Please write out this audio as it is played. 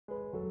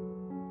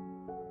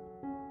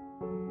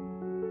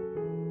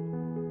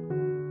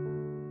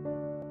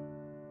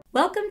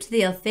Welcome to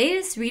the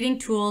Alpheios Reading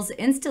Tools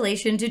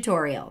installation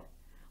tutorial.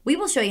 We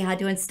will show you how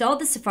to install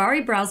the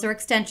Safari browser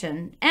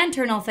extension and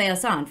turn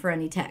Alpheios on for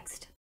any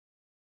text.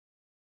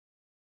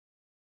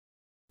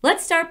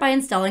 Let's start by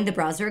installing the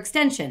browser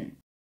extension.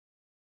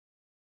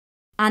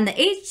 On the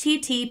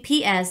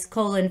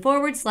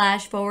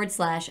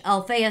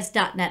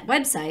https://alpheios.net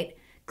website,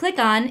 click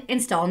on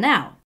Install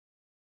Now.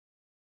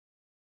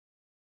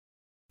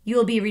 You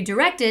will be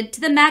redirected to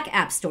the Mac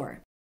App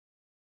Store.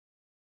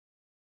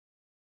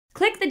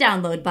 Click the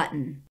Download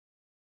button.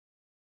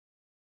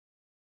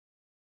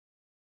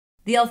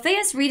 The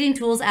Alpheios Reading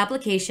Tools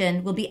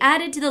application will be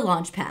added to the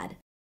Launchpad.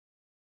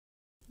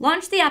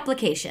 Launch the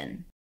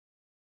application.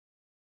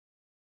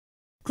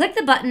 Click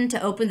the button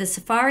to open the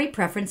Safari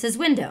Preferences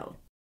window.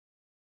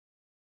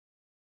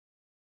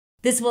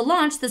 This will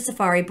launch the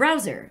Safari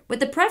browser with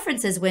the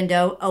Preferences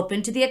window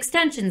open to the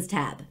Extensions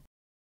tab.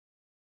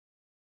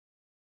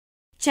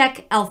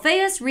 Check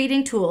Alpheios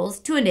Reading Tools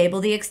to enable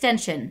the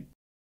extension.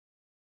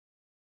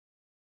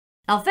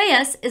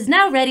 Alpheios is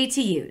now ready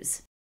to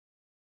use.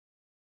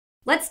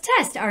 Let's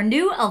test our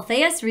new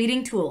Alpheios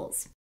Reading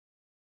Tools.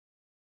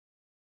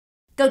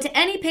 Go to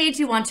any page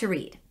you want to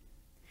read.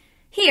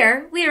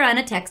 Here, we are on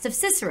a text of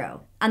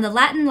Cicero on the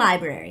Latin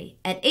Library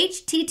at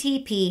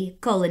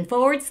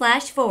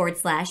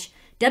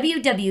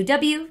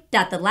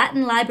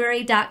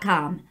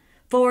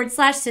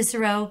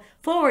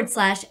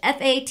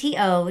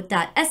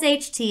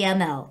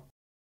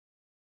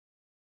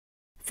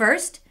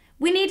First,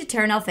 we need to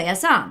turn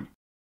Alpheios on.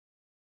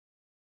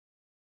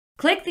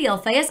 Click the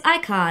Alpheios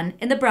icon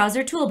in the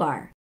browser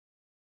toolbar.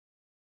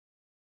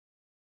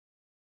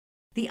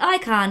 The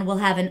icon will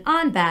have an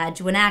On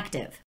badge when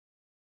active.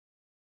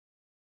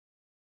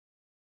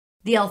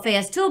 The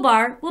Alpheios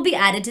toolbar will be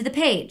added to the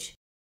page.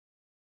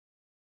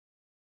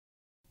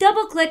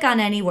 Double-click on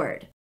any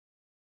word.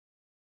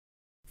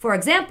 For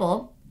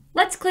example,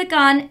 let's click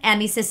on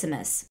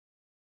Amicissimus.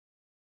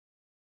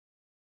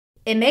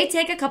 It may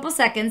take a couple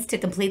seconds to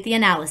complete the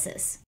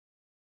analysis.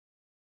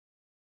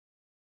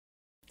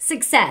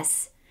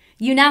 Success!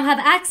 You now have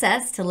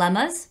access to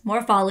lemmas,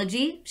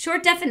 morphology,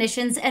 short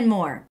definitions, and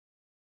more.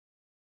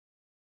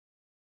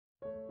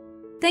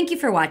 Thank you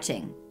for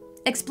watching.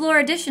 Explore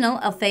additional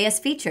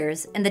Alpheios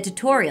features in the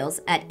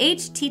tutorials at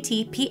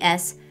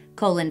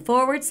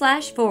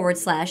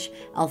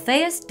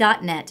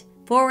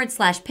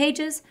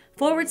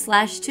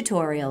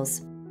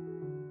https://alpheios.net/pages/tutorials.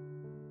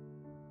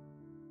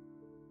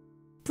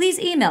 Please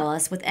email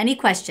us with any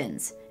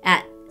questions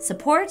at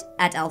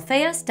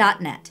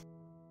support@alpheios.net.